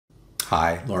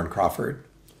Hi, Loren Crawford.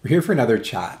 We're here for another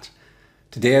chat.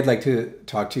 Today I'd like to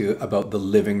talk to you about the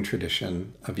living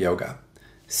tradition of yoga.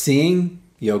 Seeing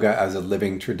yoga as a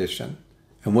living tradition.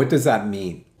 And what does that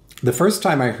mean? The first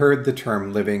time I heard the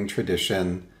term living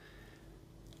tradition,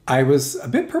 I was a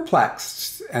bit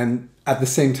perplexed and at the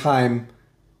same time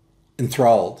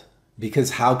enthralled,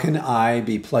 because how can I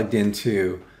be plugged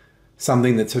into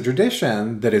something that's a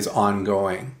tradition that is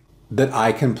ongoing, that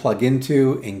I can plug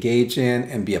into, engage in,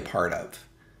 and be a part of?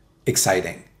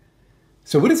 Exciting.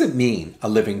 So what does it mean, a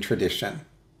living tradition?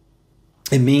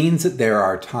 It means that there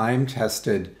are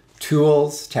time-tested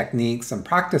tools, techniques, and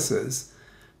practices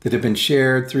that have been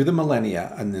shared through the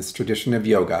millennia in this tradition of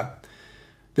yoga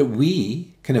that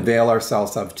we can avail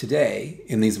ourselves of today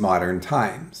in these modern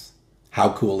times.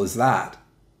 How cool is that?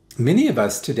 Many of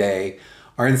us today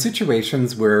are in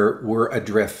situations where we're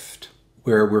adrift,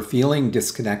 where we're feeling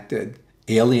disconnected,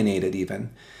 alienated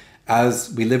even,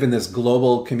 as we live in this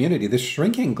global community, this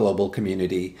shrinking global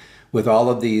community with all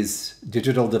of these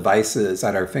digital devices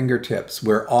at our fingertips,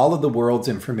 where all of the world's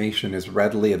information is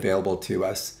readily available to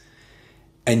us.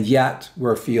 And yet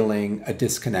we're feeling a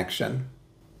disconnection.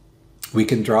 We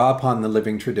can draw upon the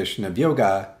living tradition of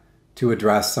yoga to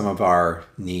address some of our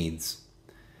needs.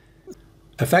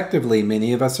 Effectively,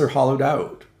 many of us are hollowed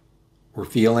out. We're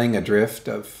feeling a drift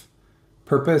of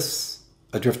purpose,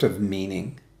 a drift of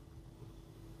meaning.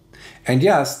 And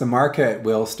yes, the market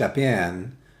will step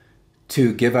in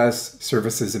to give us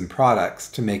services and products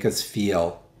to make us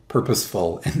feel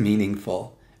purposeful and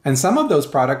meaningful. And some of those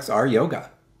products are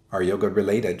yoga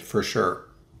related for sure.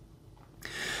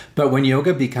 But when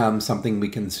yoga becomes something we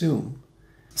consume,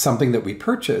 something that we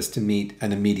purchase to meet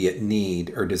an immediate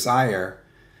need or desire,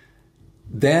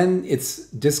 then it's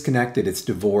disconnected, it's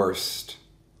divorced,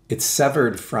 it's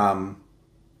severed from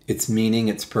its meaning,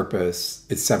 its purpose,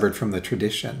 it's severed from the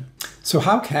tradition. So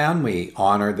how can we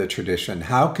honor the tradition?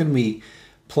 How can we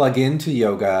plug into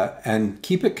yoga and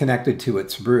keep it connected to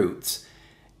its roots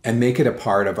and make it a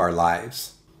part of our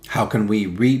lives? How can we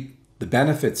reap the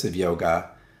benefits of yoga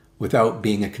without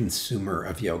being a consumer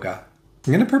of yoga?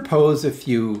 I'm going to propose a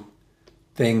few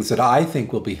things that I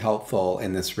think will be helpful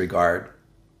in this regard.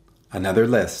 Another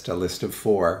list, a list of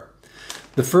 4.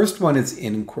 The first one is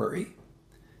inquiry.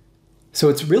 So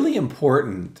it's really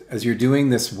important as you're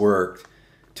doing this work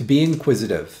to be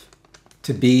inquisitive,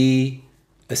 to be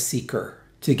a seeker,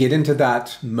 to get into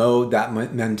that mode, that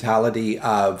mentality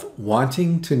of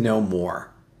wanting to know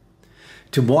more,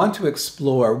 to want to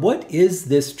explore what is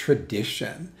this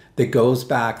tradition that goes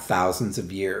back thousands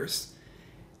of years.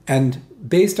 And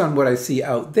based on what I see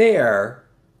out there,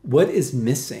 what is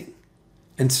missing?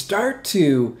 And start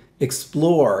to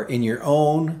explore in your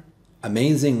own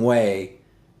amazing way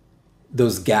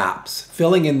those gaps,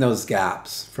 filling in those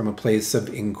gaps from a place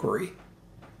of inquiry.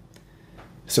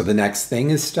 So the next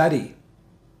thing is study.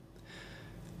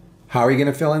 How are you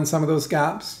going to fill in some of those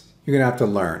gaps? You're going to have to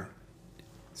learn.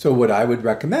 So what I would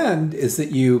recommend is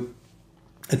that you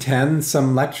attend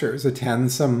some lectures,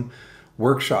 attend some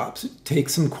workshops, take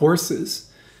some courses,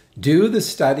 do the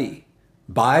study,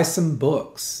 buy some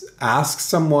books, ask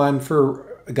someone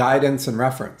for guidance and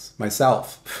reference,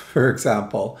 myself, for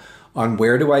example, on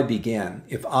where do I begin?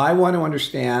 If I want to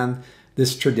understand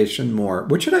this tradition more,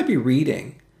 what should I be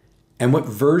reading? And what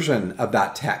version of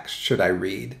that text should I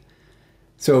read?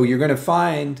 So you're going to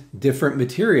find different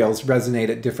materials resonate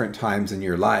at different times in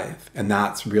your life. And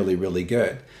that's really, really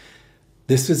good.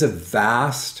 This is a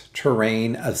vast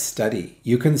terrain of study.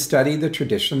 You can study the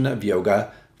tradition of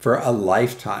yoga for a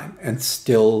lifetime and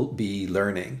still be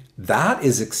learning. That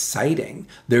is exciting.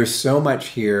 There's so much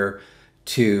here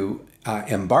to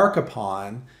embark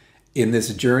upon in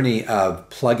this journey of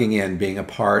plugging in, being a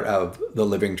part of the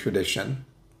living tradition.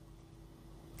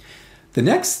 The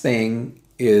next thing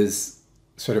is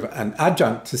sort of an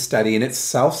adjunct to study, and it's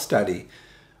self-study.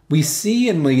 We see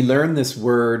and we learn this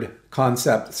word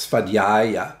concept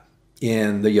svadhyaya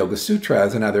in the Yoga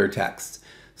Sutras and other texts.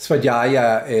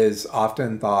 Svadhyaya is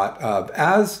often thought of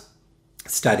as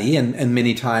study, and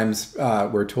many times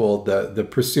we're told the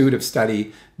pursuit of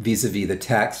study vis-a-vis the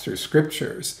text or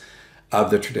scriptures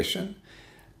of the tradition.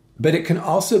 But it can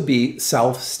also be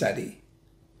self-study.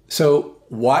 So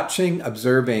watching,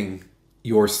 observing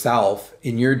yourself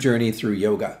in your journey through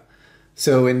yoga.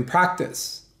 So in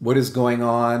practice, what is going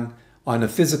on a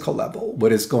physical level?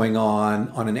 What is going on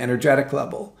an energetic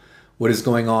level? What is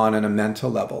going on a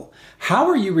mental level? How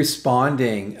are you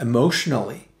responding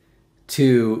emotionally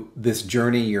to this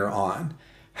journey you're on?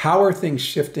 How are things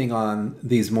shifting on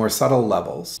these more subtle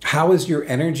levels? How is your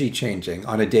energy changing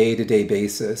on a day-to-day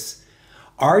basis?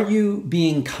 Are you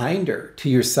being kinder to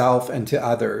yourself and to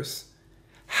others?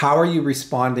 How are you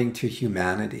responding to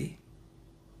humanity?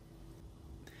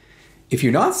 If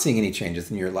you're not seeing any changes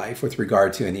in your life with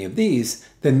regard to any of these,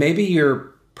 then maybe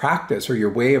your practice or your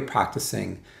way of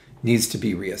practicing needs to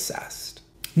be reassessed.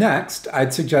 Next,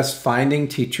 I'd suggest finding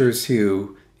teachers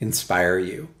who inspire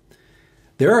you.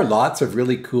 There are lots of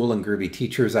really cool and groovy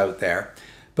teachers out there,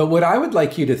 but what I would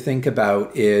like you to think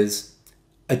about is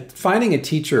finding a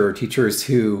teacher or teachers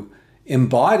who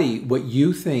embody what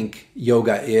you think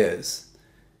yoga is.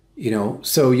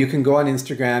 So you can go on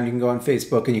Instagram, you can go on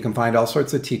Facebook, and you can find all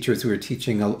sorts of teachers who are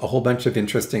teaching a whole bunch of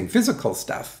interesting physical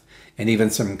stuff and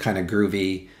even some kind of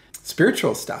groovy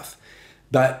spiritual stuff.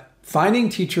 But finding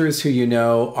teachers who you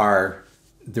know are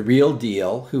the real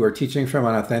deal, who are teaching from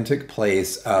an authentic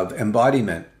place of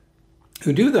embodiment,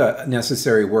 who do the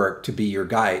necessary work to be your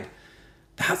guide,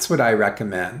 that's what I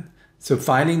recommend. So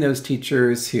finding those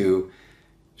teachers who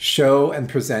show and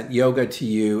present yoga to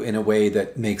you in a way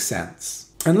that makes sense.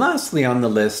 And lastly on the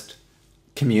list,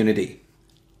 community.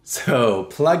 So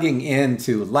plugging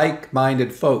into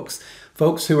like-minded folks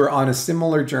who are on a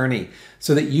similar journey,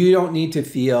 so that you don't need to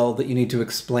feel that you need to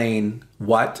explain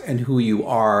what and who you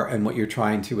are and what you're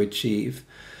trying to achieve.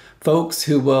 Folks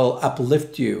who will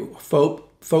uplift you,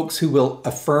 folks who will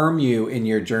affirm you in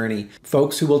your journey,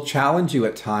 folks who will challenge you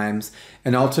at times,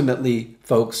 and ultimately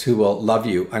folks who will love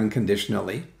you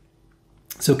unconditionally.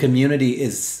 So community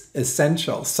is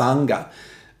essential. Sangha,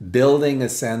 building a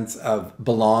sense of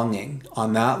belonging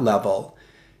on that level,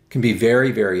 can be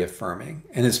very, very affirming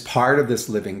and is part of this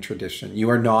living tradition. You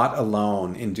are not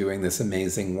alone in doing this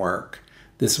amazing work,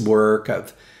 this work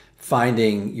of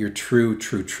finding your true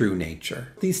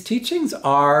nature. These teachings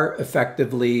are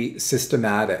effectively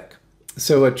systematic.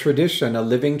 So a tradition, a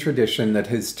living tradition that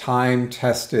has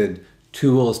time-tested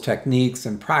tools, techniques,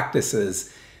 and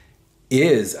practices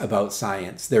is about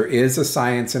science. There is a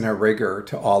science and a rigor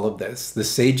to all of this. The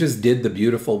sages did the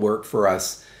beautiful work for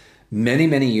us many,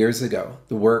 many years ago,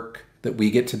 the work that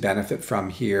we get to benefit from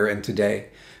here and today.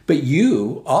 But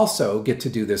you also get to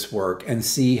do this work and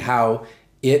see how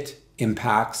it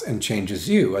impacts and changes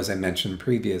you, as I mentioned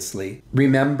previously.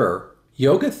 Remember,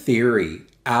 yoga theory,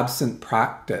 absent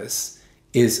practice,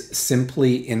 is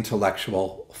simply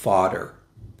intellectual fodder.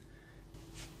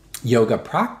 Yoga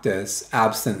practice,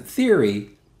 absent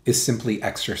theory, is simply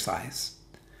exercise.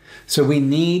 So we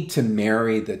need to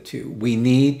marry the two. We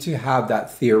need to have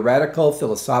that theoretical,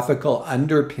 philosophical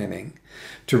underpinning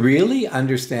to really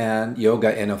understand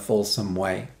yoga in a fulsome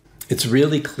way. It's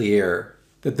really clear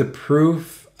that the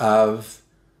proof of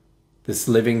this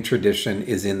living tradition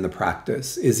is in the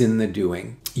practice, is in the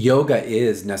doing. Yoga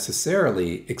is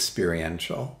necessarily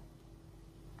experiential.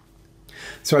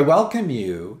 So I welcome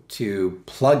you to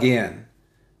plug in,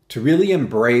 to really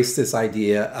embrace this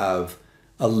idea of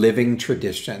a living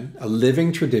tradition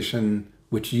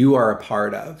which you are a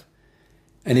part of.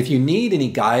 And if you need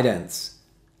any guidance,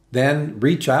 then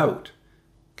reach out.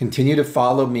 Continue to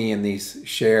follow me in these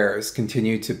shares.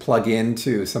 Continue to plug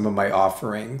into some of my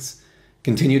offerings.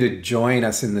 Continue to join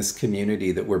us in this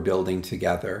community that we're building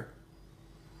together.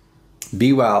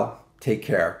 Be well. Take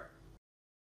care.